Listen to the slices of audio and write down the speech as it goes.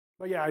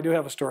But yeah, I do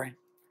have a story,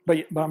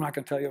 but I'm not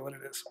going to tell you what it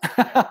is.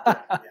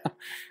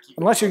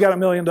 Unless you got $1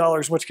 million,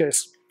 in which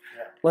case,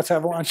 let's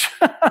have lunch.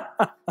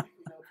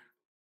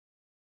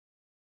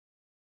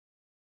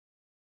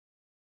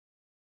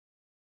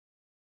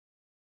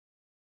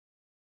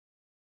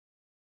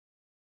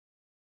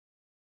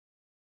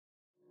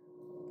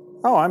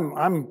 Oh,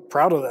 I'm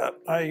proud of that.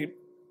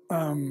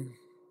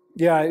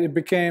 Yeah, it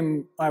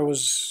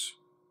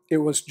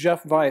was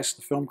Jeff Weiss,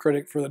 the film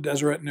critic for the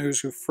Deseret News,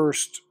 who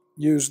first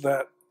used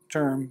that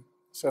term,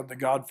 said the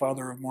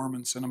Godfather of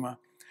Mormon Cinema.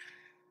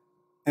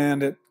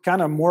 And it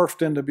kind of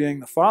morphed into being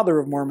the father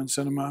of Mormon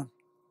cinema.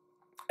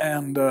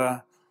 And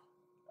but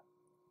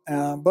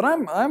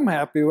I'm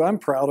happy. I'm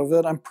proud of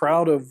it. I'm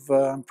proud of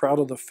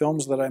the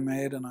films that I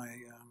made, and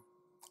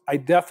I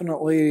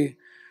definitely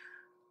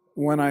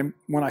when I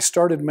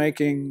started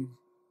making,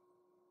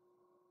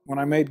 when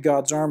I made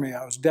God's Army,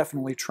 I was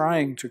definitely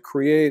trying to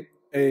create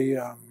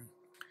a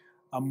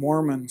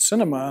Mormon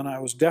cinema, and I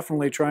was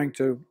definitely trying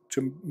to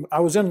I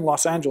was in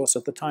Los Angeles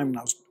at the time, and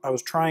I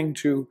was trying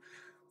to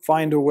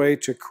find a way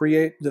to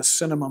create this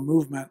cinema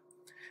movement,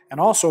 and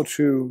also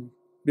to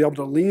be able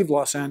to leave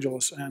Los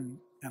Angeles and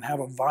have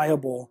a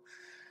viable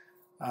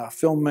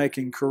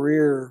filmmaking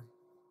career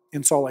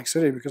in Salt Lake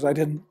City, because I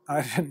didn't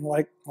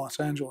like Los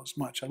Angeles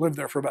much. I lived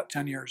there for about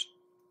 10 years.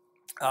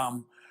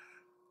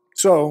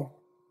 So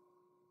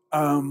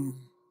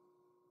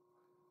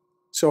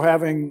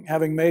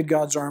having made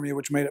God's Army,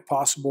 which made it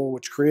possible,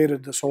 which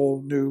created this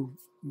whole new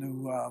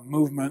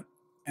movement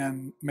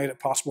and made it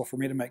possible for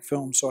me to make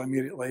films, so I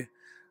immediately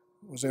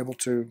was able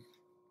to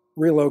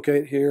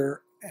relocate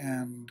here.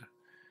 And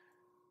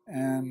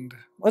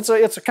let's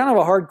say it's a kind of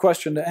a hard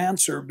question to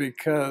answer,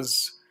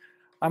 because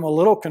I'm a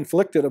little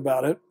conflicted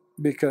about it,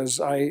 because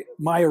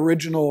my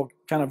original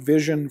kind of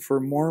vision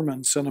for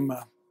Mormon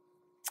cinema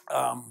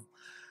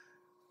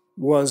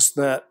was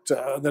that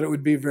it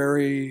would be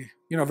very,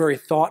 very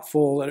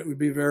thoughtful, that it would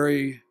be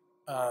very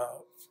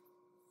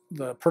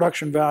the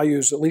production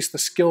values, at least the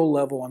skill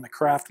level and the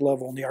craft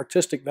level and the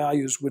artistic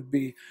values would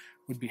be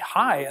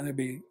high, and there'd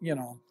be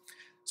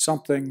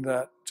something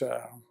that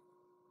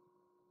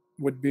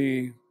would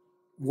be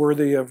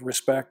worthy of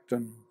respect,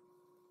 and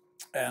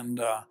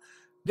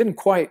didn't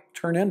quite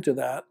turn into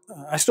that.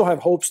 I still have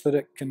hopes that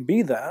it can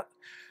be that,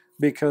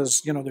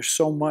 because there's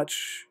so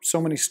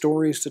many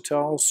stories to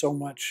tell, so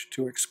much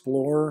to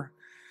explore,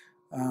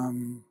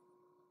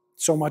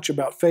 so much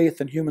about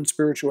faith and human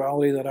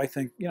spirituality, that I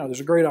think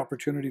there's a great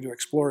opportunity to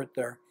explore it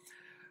there.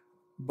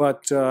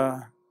 But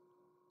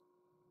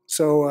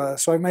so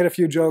I've made a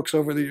few jokes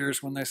over the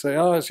years when they say,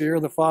 "Oh, so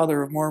you're the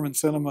father of Mormon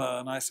cinema,"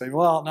 and I say,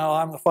 "Well, no,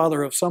 I'm the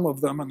father of some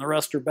of them, and the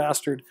rest are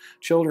bastard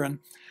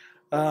children."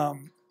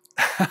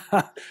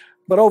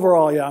 But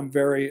overall, yeah, I'm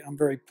very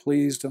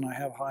pleased, and I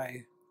have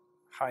high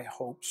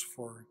hopes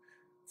for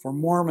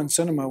Mormon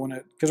cinema,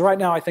 because right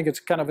now I think it's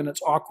kind of in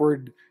its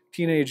awkward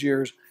teenage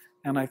years,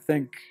 and I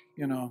think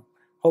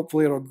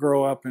hopefully it'll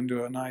grow up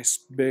into a nice,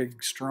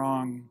 big,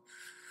 strong,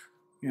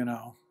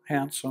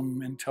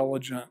 handsome,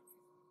 intelligent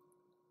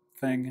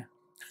thing.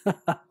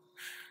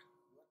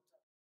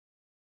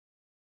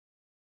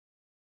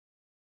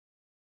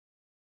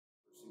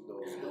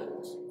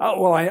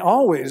 Oh, well,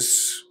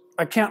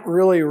 I can't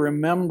really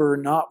remember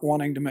not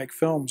wanting to make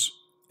films.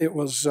 It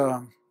was,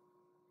 well,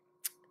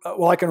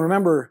 I can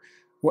remember,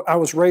 I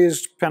was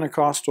raised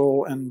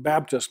Pentecostal and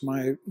Baptist.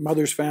 My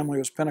mother's family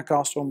was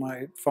Pentecostal,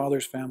 my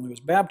father's family was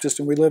Baptist,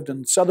 and we lived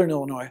in Southern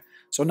Illinois.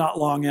 So not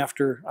long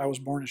after I was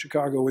born in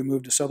Chicago, we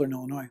moved to Southern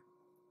Illinois.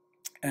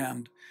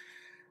 And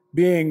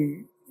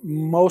being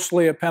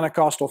mostly a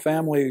Pentecostal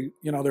family,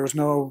 there was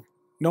no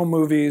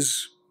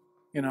movies,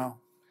 it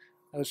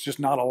was just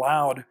not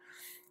allowed.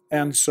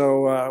 And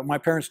so my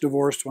parents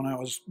divorced when I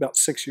was about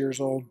 6 years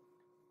old,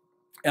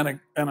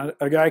 and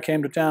a guy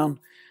came to town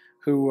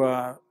who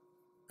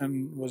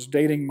and was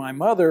dating my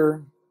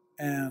mother,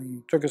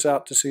 and took us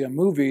out to see a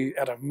movie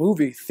at a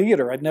movie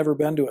theater. I'd never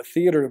been to a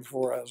theater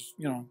before. I was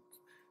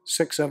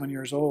 6, 7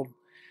 years old,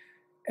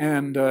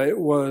 and I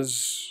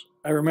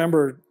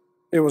remember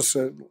it was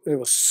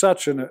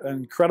such an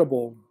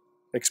incredible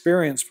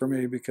experience for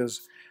me,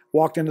 because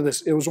walked into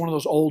this. It was one of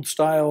those old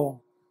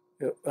style.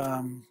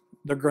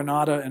 The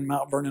Granada in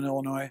Mount Vernon,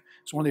 Illinois.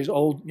 It's one of these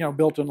old,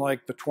 built in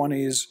like the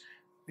 20s,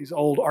 these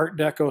old Art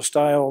Deco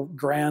style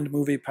grand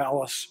movie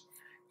palace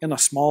in a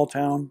small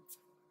town.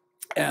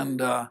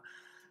 And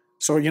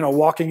so,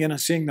 walking in and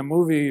seeing the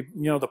movie,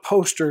 the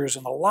posters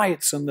and the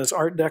lights and this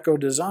Art Deco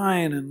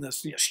design and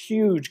this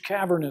huge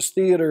cavernous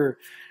theater.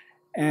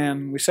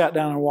 And we sat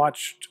down and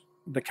watched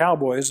The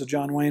Cowboys, the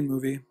John Wayne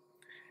movie.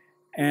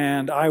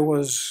 And I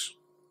was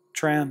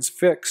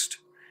transfixed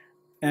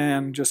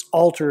and just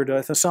altered.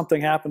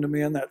 Something happened to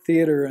me in that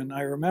theater, and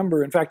I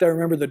remember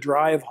the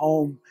drive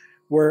home,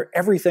 where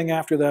everything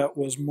after that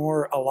was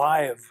more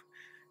alive.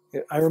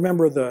 I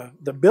remember the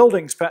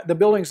buildings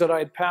that I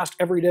had passed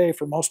every day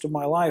for most of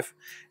my life,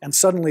 and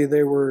suddenly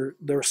there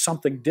was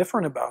something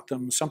different about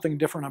them, something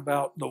different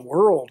about the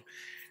world.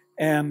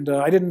 And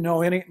I didn't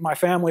know any, my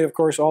family, of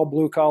course, all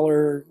blue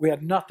collar. We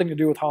had nothing to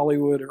do with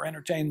Hollywood or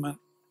entertainment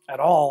at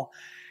all.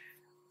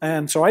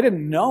 And so I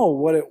didn't know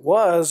what it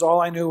was.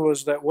 All I knew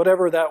was that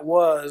whatever that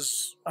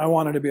was, I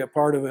wanted to be a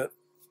part of it.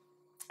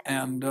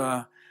 And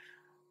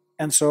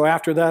so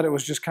after that, it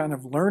was just kind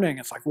of learning.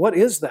 It's like, what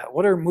is that?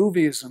 What are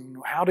movies, and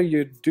how do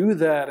you do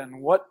that, and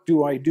what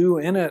do I do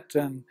in it?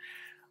 And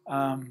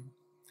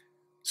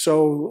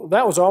so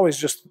that was always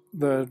just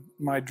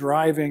my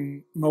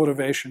driving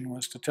motivation,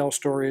 was to tell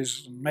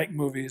stories and make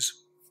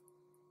movies.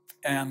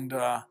 And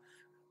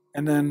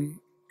then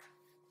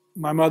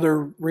my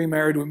mother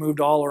remarried. We moved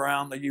all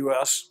around the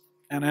U.S.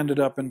 and ended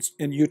up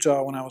in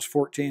Utah when I was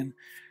 14.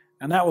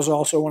 And that was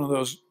also one of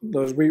those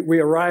we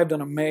arrived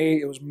on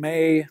it was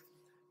May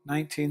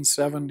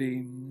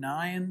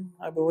 1979,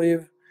 I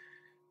believe.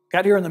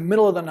 Got here in the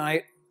middle of the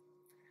night.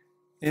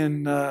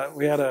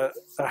 We had a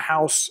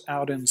house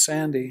out in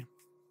Sandy.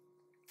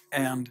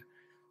 And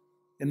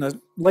in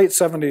the late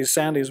 70s,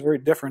 Sandy is very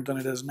different than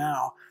it is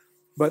now.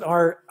 But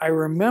I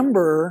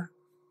remember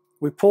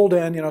we pulled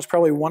in, it's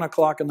probably 1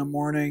 o'clock in the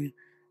morning,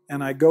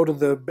 and I go to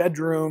the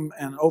bedroom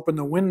and open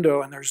the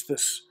window, and there's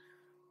this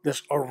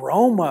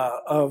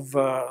aroma of,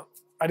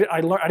 I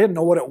didn't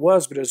know what it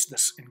was, but it's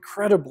this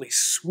incredibly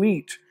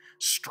sweet,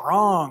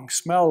 strong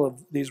smell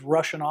of these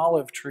Russian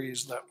olive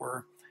trees that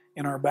were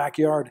in our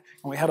backyard.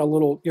 And we had a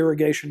little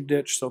irrigation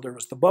ditch, so there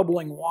was the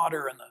bubbling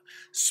water and the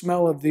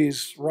smell of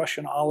these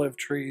Russian olive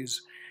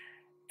trees.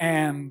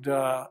 And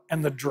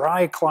the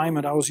dry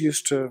climate. I was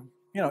used to,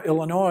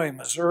 Illinois,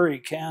 Missouri,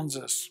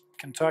 Kansas,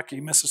 Kentucky,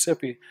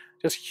 Mississippi,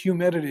 just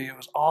humidity. It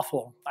was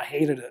awful. I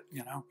hated it,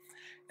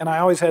 And I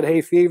always had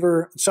hay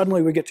fever.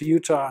 Suddenly we get to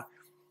Utah,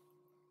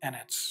 and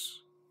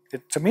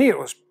to me it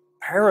was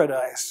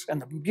paradise,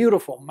 and the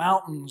beautiful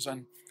mountains,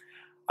 and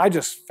I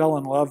just fell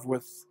in love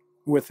with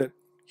it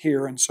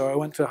here. And so I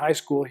went to high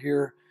school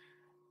here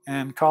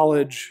and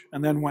college,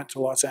 and then went to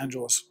Los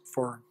Angeles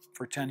for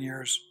 10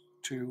 years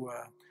to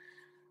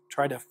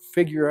try to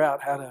figure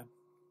out how to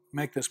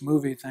make this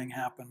movie thing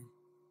happen.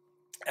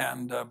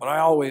 And but I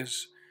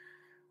always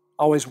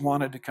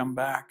wanted to come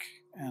back.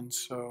 And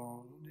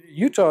so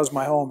Utah is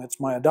my home. It's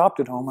my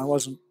adopted home. I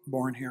wasn't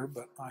born here,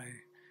 but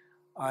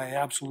I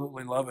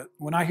absolutely love it.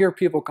 When I hear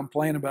people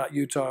complain about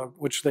Utah,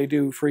 which they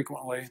do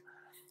frequently,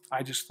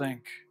 I just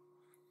think,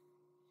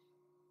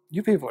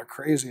 you people are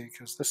crazy,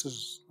 because this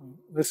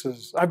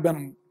is, I've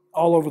been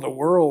all over the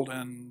world,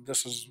 and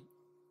this is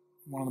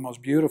one of the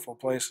most beautiful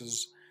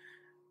places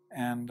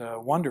and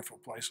wonderful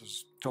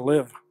places to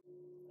live.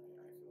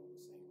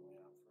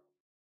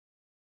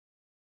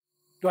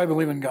 Do I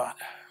believe in God?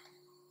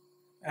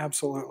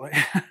 Absolutely.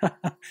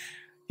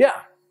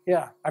 Yeah.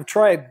 I've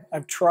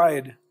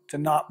tried to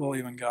not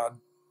believe in God,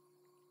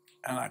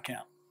 and I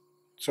can't.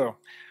 So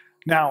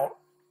now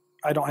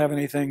I don't have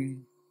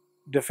anything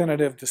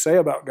definitive to say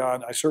about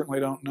God. I certainly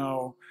don't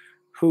know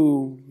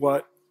who,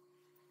 what,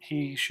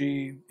 he,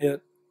 she,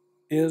 it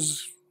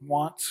is,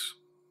 wants.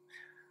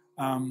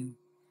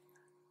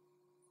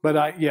 But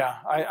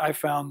I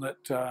found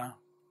that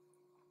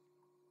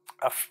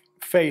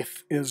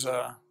faith is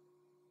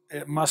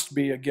it must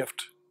be a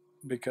gift,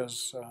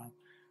 because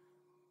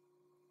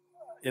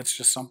it's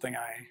just something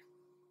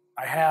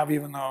I have,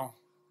 even though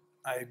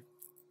I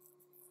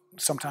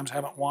sometimes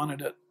haven't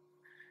wanted it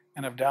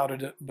and have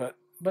doubted it. But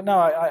no,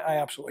 I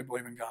absolutely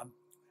believe in God.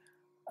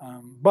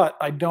 But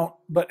I don't.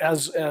 But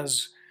as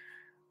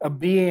a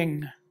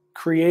being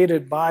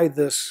created by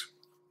this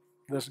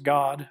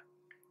God,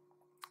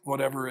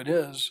 whatever it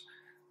is,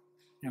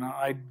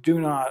 I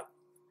do not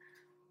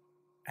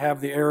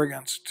have the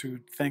arrogance to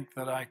think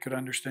that I could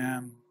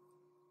understand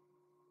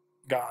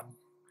God,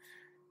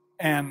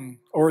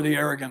 or the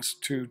arrogance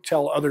to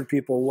tell other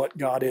people what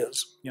God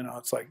is.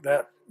 It's like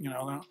that.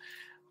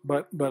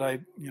 But I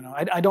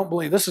don't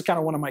believe, this is kind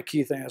of one of my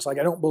key things. Like,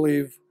 I don't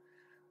believe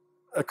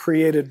a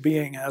created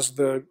being has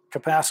the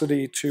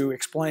capacity to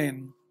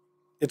explain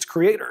its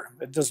creator.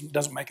 It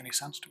doesn't make any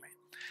sense to me.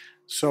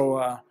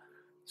 So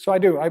I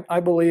do. I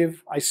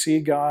believe. I see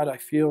God. I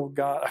feel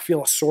God. I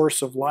feel a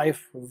source of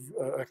life, of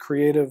a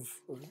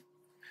creative.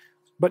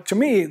 But to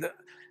me,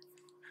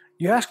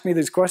 you ask me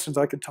these questions,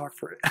 I could talk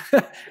for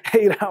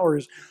 8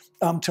 hours.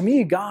 To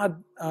me,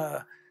 God,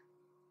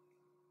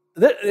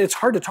 it's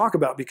hard to talk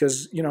about,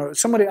 because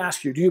somebody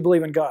asks you, "Do you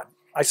believe in God?"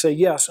 I say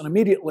yes, and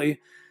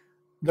immediately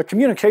the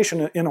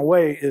communication, in a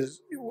way,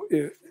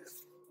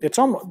 it's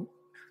almost,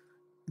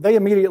 they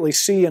immediately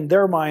see in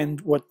their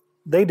mind what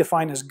they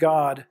define as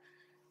God.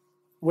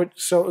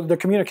 So the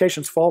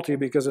communication's faulty,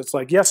 because it's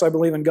like, yes, I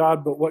believe in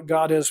God, but what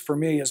God is for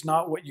me is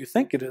not what you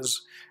think it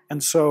is.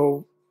 And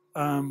so,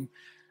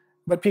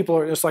 but people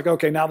are, it's like,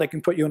 okay, now they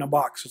can put you in a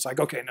box. It's like,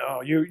 okay,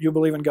 no, you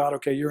believe in God,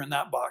 okay, you're in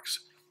that box.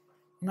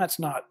 And that's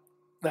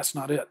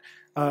not it.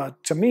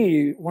 To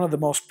me, one of the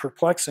most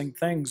perplexing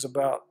things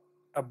about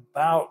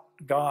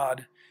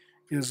God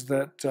is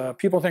that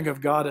people think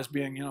of God as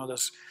being,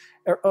 this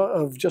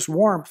of just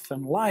warmth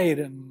and light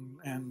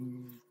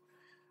and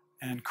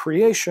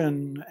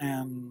creation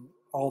and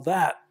all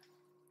that,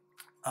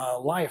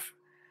 life.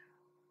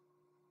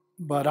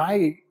 but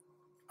I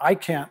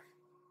can't.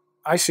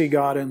 I see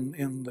God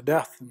in the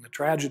death and the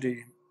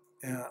tragedy,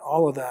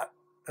 all of that.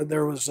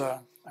 There was,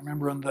 I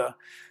remember in the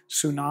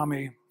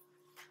tsunami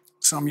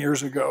some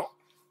years ago,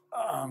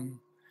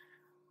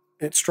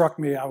 it struck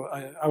me. I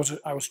was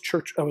a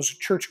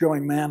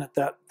church-going man at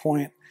that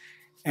point,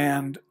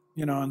 and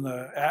you know, in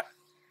the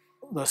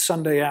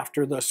Sunday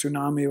after the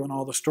tsunami, when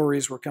all the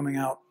stories were coming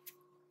out,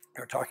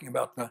 they were talking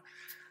about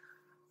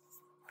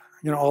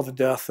all the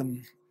death,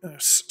 and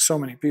so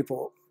many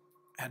people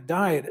had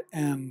died,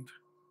 and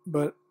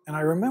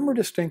I remember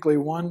distinctly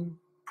one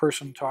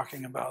person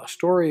talking about a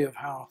story of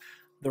how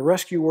the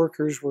rescue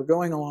workers were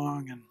going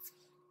along, and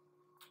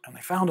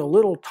they found a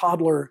little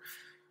toddler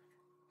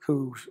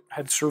who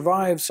had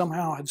survived,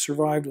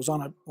 was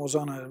on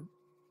a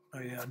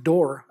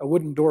door, a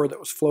wooden door that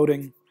was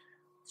floating.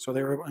 So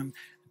they were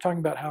talking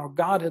about how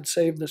God had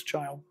saved this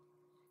child.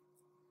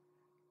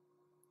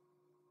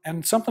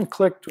 And something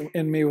clicked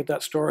in me with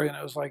that story, and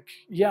it was like,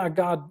 yeah,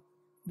 God,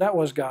 that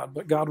was God,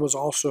 but God was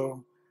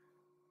also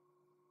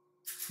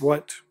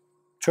what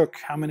took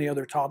how many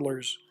other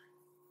toddlers,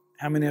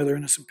 how many other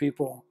innocent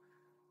people.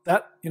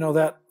 That,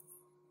 the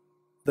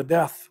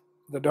death,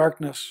 the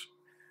darkness,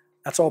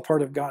 that's all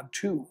part of God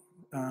too.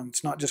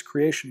 It's not just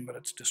creation, but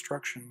it's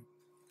destruction.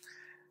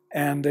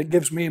 And it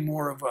gives me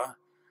more of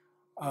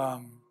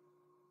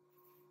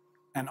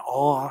an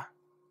awe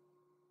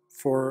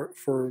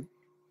for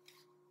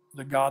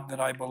the God that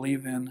I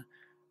believe in,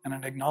 and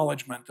an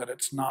acknowledgement that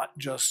it's not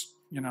just,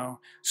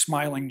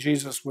 smiling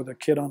Jesus with a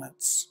kid on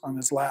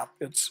his lap.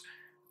 It's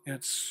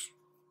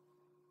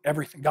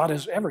everything. God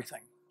is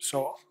everything.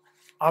 So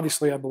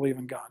obviously I believe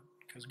in God,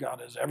 because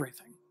God is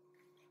everything.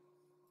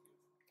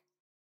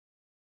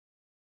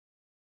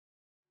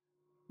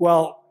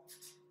 Well,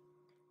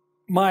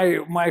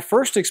 my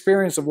first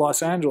experience of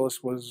Los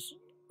Angeles was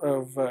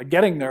of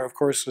getting there, of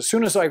course. As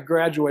soon as I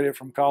graduated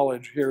from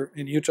college here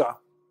in Utah,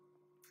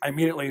 I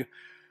immediately,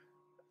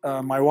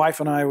 my wife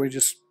and I, we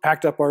just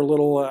packed up our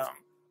little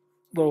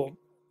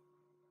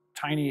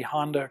tiny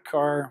Honda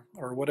car,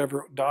 or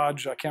whatever,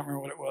 Dodge, I can't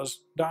remember what it was,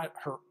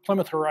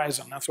 Plymouth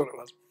Horizon, that's what it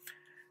was.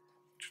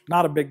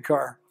 Not a big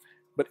car,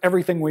 but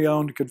everything we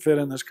owned could fit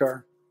in this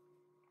car,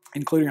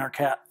 including our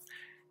cat.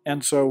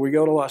 And so we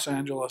go to Los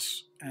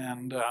Angeles,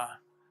 and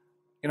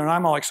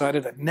I'm all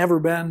excited. I'd never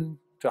been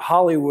to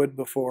Hollywood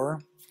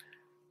before,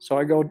 so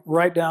I go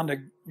right down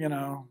to,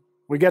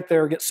 we get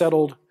there, get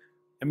settled,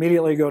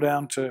 immediately go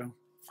down to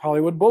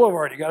Hollywood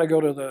Boulevard. You got to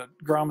go to the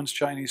Grauman's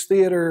Chinese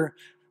Theater,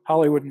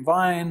 Hollywood and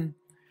Vine,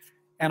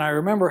 and I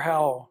remember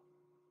how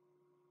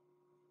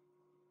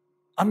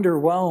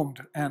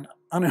underwhelmed and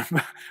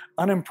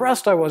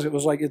unimpressed I was. It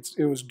was like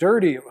it was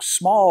dirty, it was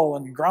small,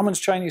 and Grauman's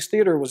Chinese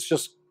Theater was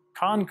just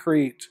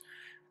concrete,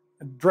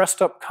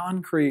 dressed up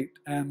concrete,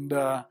 and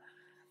and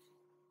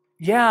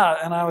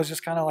I was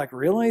just kind of like,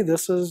 really,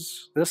 this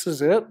is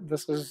it.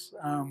 This is,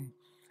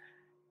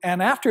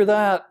 and after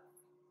that,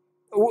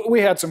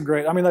 we had some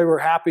great. I mean, they were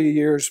happy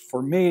years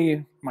for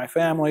me, my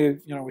family.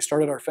 We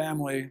started our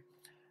family,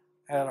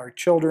 had our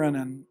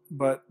children,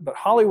 but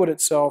Hollywood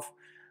itself.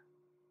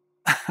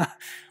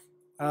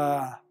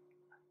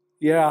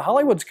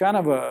 Hollywood's kind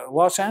of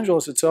Los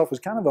Angeles itself is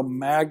kind of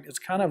it's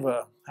kind of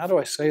a, how do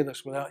I say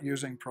this without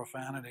using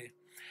profanity?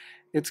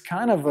 It's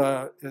kind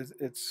of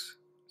it's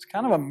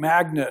kind of a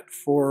magnet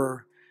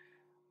for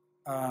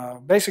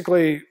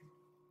basically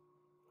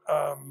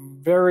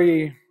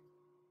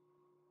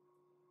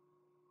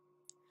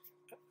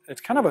it's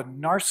kind of a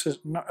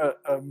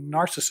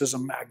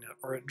narcissism magnet,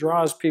 where it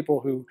draws people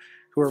who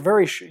are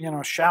very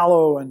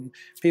shallow, and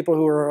people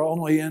who are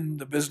only in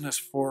the business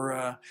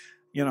for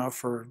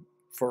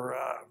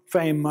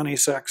fame, money,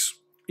 sex,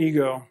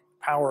 ego,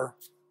 power.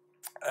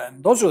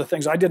 And those are the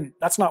things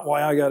that's not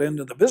why I got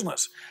into the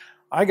business.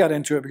 I got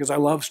into it because I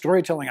love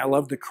storytelling. I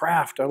love the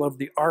craft. I love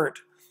the art.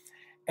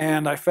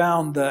 And I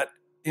found that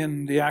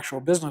in the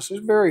actual business,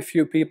 there's very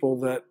few people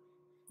that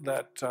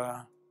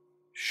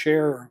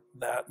share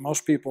that.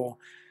 Most people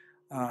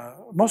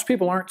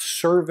aren't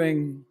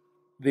serving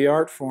the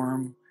art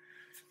form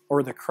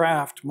or the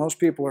craft. Most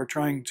people are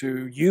trying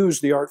to use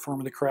the art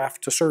form or the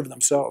craft to serve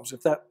themselves,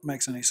 if that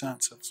makes any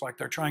sense. It's like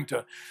they're trying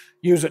to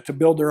use it to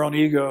build their own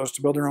egos,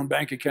 to build their own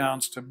bank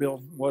accounts, to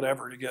build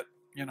whatever, to get,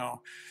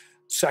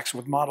 sex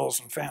with models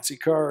and fancy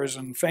cars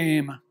and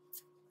fame.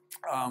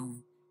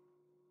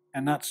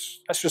 And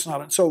that's just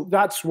not it. So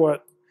that's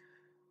what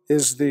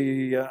is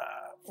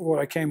what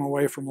I came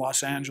away from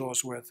Los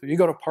Angeles with. You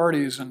go to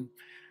parties and,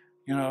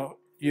 you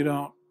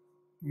don't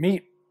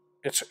meet.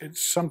 At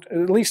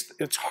least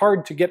it's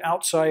hard to get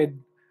outside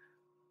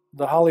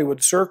the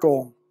Hollywood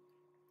circle,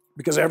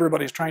 because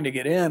everybody's trying to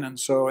get in, and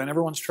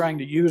everyone's trying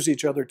to use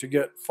each other to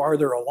get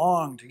farther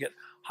along, to get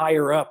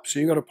higher up. So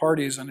you go to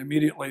parties and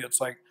immediately it's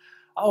like,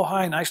 oh,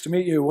 hi, nice to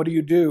meet you. What do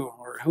you do?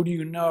 Or who do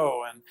you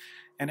know?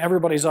 And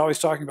everybody's always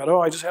talking about, oh,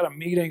 I just had a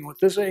meeting with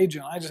this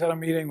agent. I just had a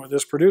meeting with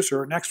this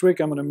producer. Next week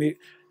I'm going to meet.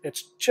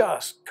 It's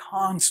just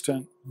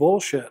constant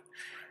bullshit,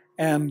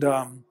 and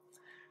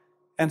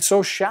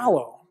so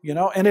shallow,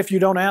 And if you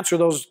don't answer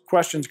those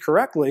questions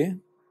correctly,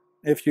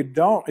 if you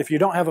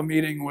don't have a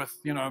meeting with,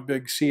 a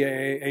big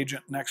CAA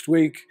agent next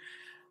week,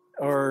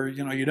 or,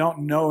 you don't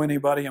know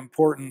anybody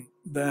important,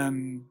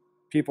 then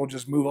people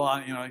just move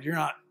on.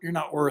 You're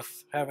not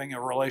worth having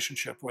a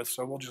relationship with,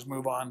 so we'll just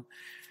move on.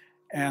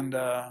 And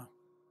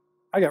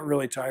I got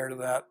really tired of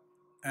that,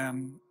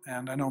 and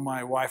I know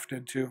my wife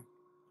did too.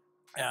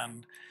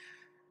 And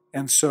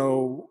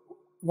so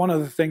one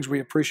of the things we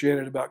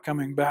appreciated about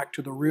coming back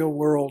to the real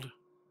world,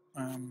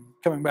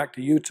 coming back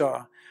to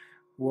Utah,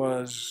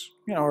 was,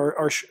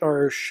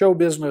 our show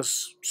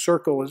business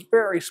circle is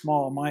very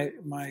small.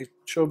 My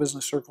show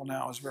business circle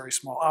now is very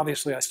small.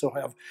 Obviously, I still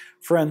have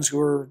friends who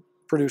are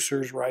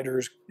producers,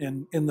 writers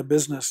in the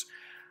business,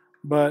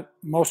 but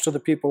most of the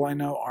people I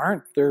know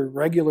aren't. They're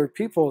regular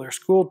people. They're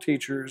school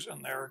teachers,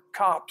 and they're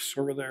cops,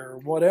 or they're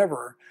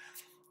whatever.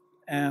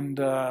 And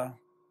it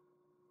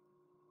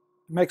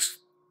makes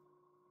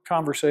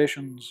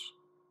conversations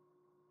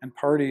and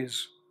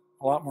parties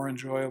a lot more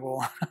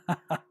enjoyable.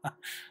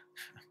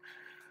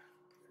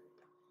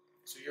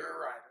 So you're a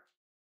writer.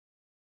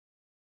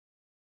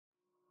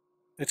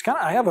 It's kind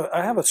of,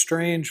 I have a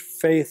strange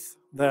faith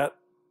that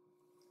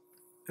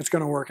it's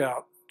going to work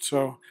out.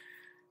 So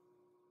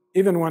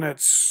even when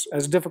it's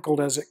as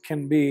difficult as it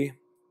can be,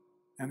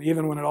 and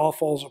even when it all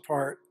falls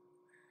apart,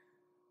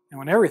 and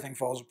when everything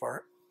falls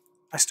apart,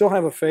 I still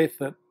have a faith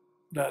that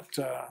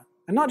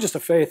and not just a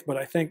faith, but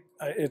I think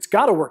it's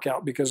got to work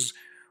out, because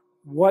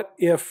what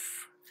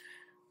if,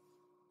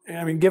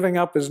 giving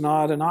up is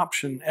not an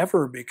option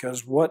ever,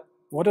 because what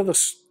are the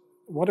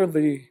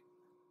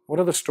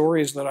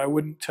stories that I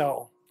wouldn't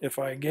tell if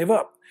I gave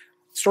up?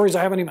 Stories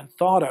I haven't even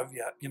thought of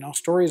yet,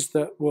 stories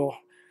that will,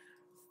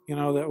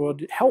 that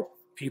would help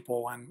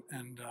people. And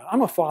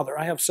I'm a father.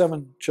 I have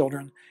 7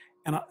 children,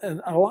 and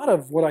a lot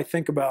of what I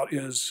think about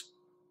is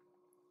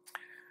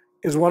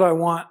what I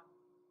want,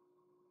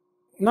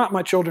 not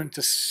my children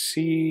to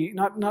see,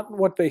 not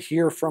what they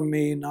hear from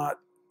me,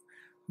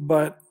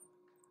 but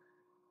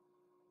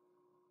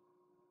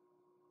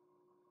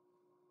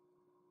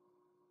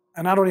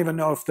and I don't even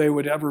know if they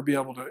would ever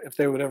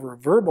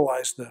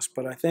verbalize this,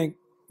 but I think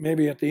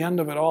maybe at the end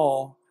of it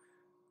all,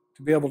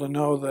 to be able to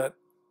know that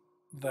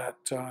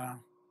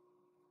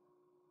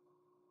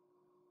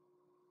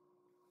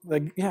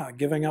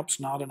giving up's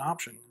not an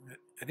option.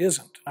 It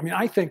isn't.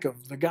 I think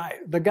of the guy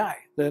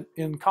that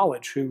in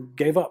college who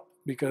gave up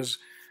because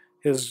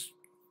his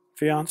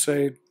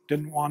fiance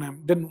didn't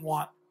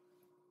want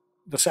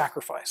the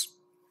sacrifice.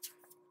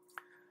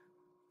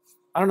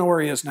 I don't know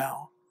where he is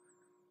now,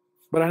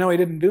 but I know he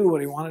didn't do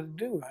what he wanted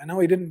to do. I know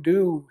he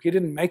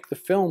didn't make the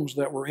films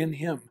that were in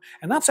him.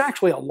 And that's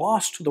actually a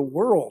loss to the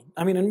world.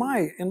 In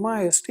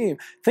my esteem.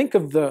 Think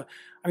of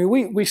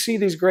we see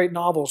these great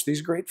novels,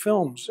 these great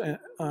films,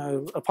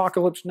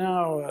 Apocalypse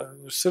Now,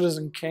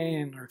 Citizen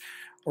Kane,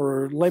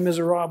 or Les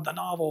Miserables, the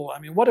novel.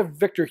 What if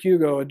Victor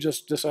Hugo had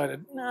just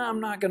decided, nah,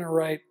 I'm not going to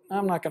write.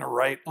 I'm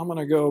going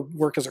to go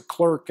work as a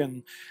clerk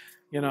in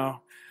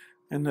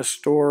this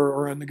store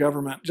or in the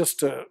government,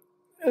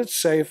 it's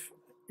safe,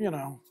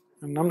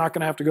 and I'm not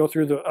going to have to go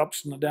through the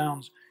ups and the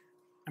downs.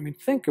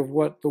 Think of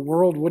what the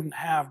world wouldn't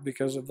have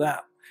because of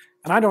that.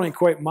 And I don't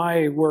equate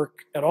my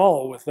work at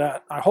all with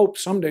that. I hope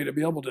someday to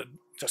be able to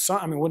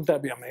wouldn't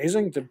that be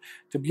amazing to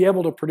be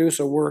able to produce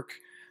a work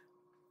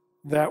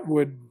that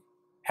would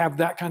have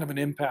that kind of an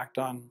impact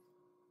on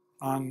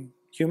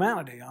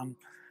humanity, on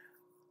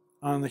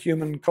the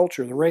human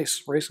culture, the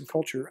race and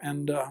culture.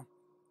 And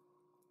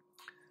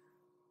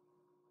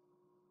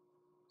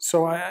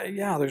so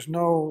there's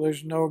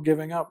no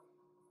giving up.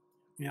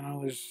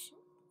 That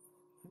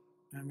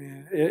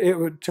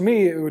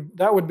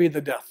would be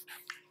the death.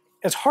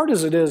 As hard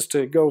as it is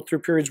to go through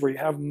periods where you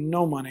have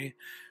no money,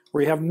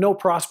 where you have no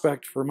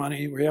prospect for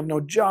money, where you have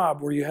no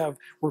job, where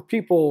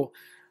people,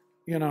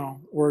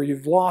 where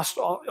you've lost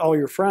all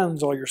your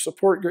friends, all your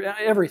support,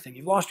 everything.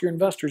 You've lost your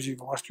investors,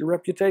 you've lost your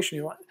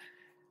reputation.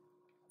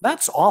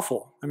 That's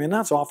awful.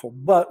 That's awful.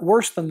 But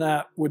worse than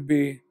that would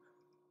be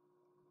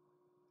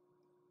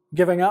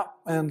giving up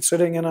and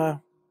sitting in an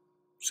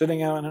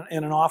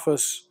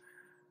office,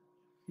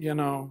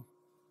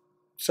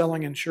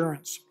 selling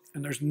insurance.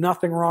 And there's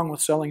nothing wrong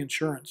with selling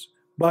insurance.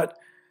 But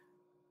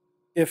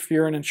if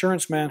you're an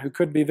insurance man who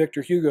could be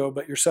Victor Hugo,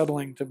 but you're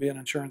settling to be an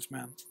insurance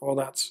man, well,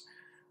 that's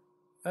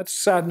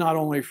sad not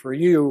only for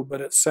you,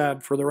 but it's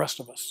sad for the rest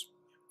of us,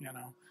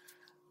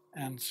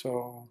 And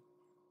so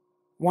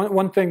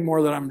one thing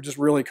more that I'm just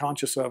really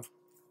conscious of,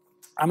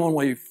 I'm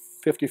only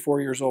 54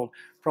 years old.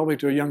 Probably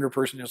to a younger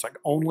person, it's like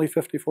only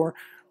 54,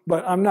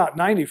 but I'm not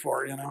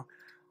 94,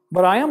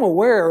 But I am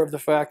aware of the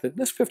fact that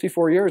this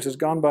 54 years has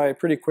gone by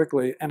pretty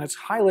quickly, and it's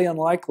highly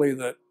unlikely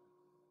that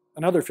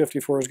another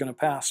 54 is going to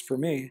pass for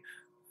me.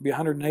 It'll be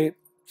 108.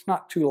 It's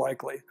not too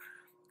likely.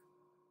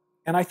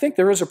 And I think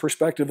there is a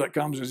perspective that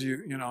comes as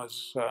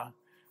as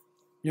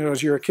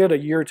you're a kid, a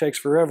year takes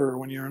forever.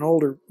 When you're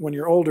older,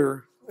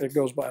 it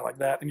goes by like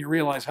that, and you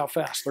realize how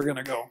fast they're going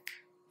to go.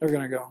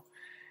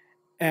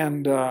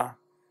 And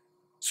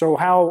so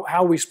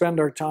how we spend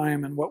our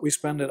time and what we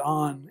spend it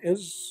on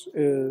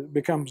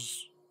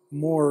becomes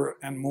more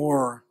and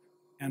more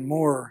and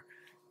more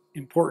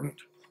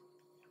important.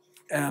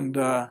 And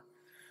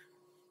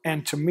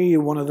to me,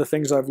 one of the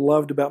things I've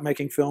loved about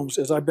making films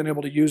is I've been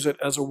able to use it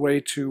as a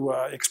way to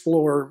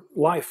explore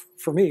life.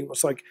 For me, it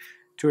was like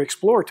to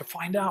explore, to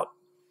find out,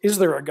 is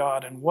there a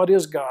God, and what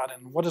is God,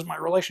 and what is my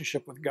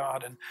relationship with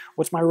God, and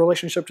what's my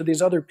relationship to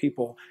these other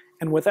people?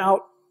 And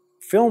without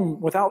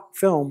film,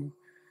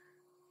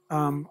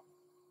 I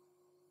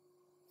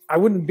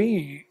wouldn't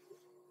be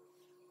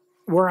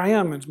where I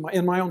am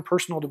in my own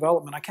personal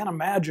development. I can't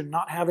imagine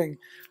not having.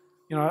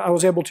 I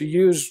was able to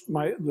use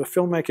the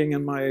filmmaking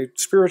and my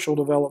spiritual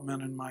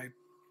development and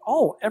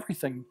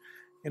everything.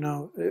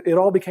 It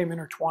all became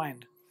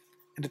intertwined.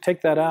 And to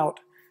take that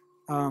out,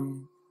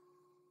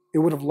 it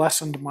would have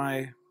lessened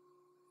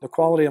the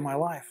quality of my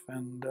life.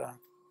 And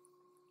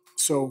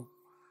so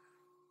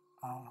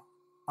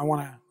I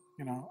want to,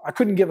 I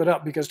couldn't give it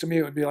up, because to me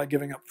it would be like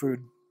giving up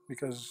food,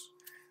 because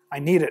I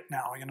need it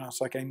now.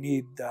 It's like I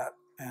need that.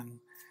 And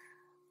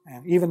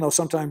even though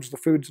sometimes the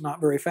food's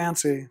not very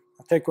fancy,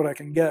 I take what I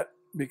can get,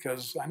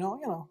 because I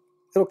know,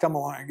 it'll come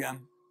along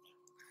again.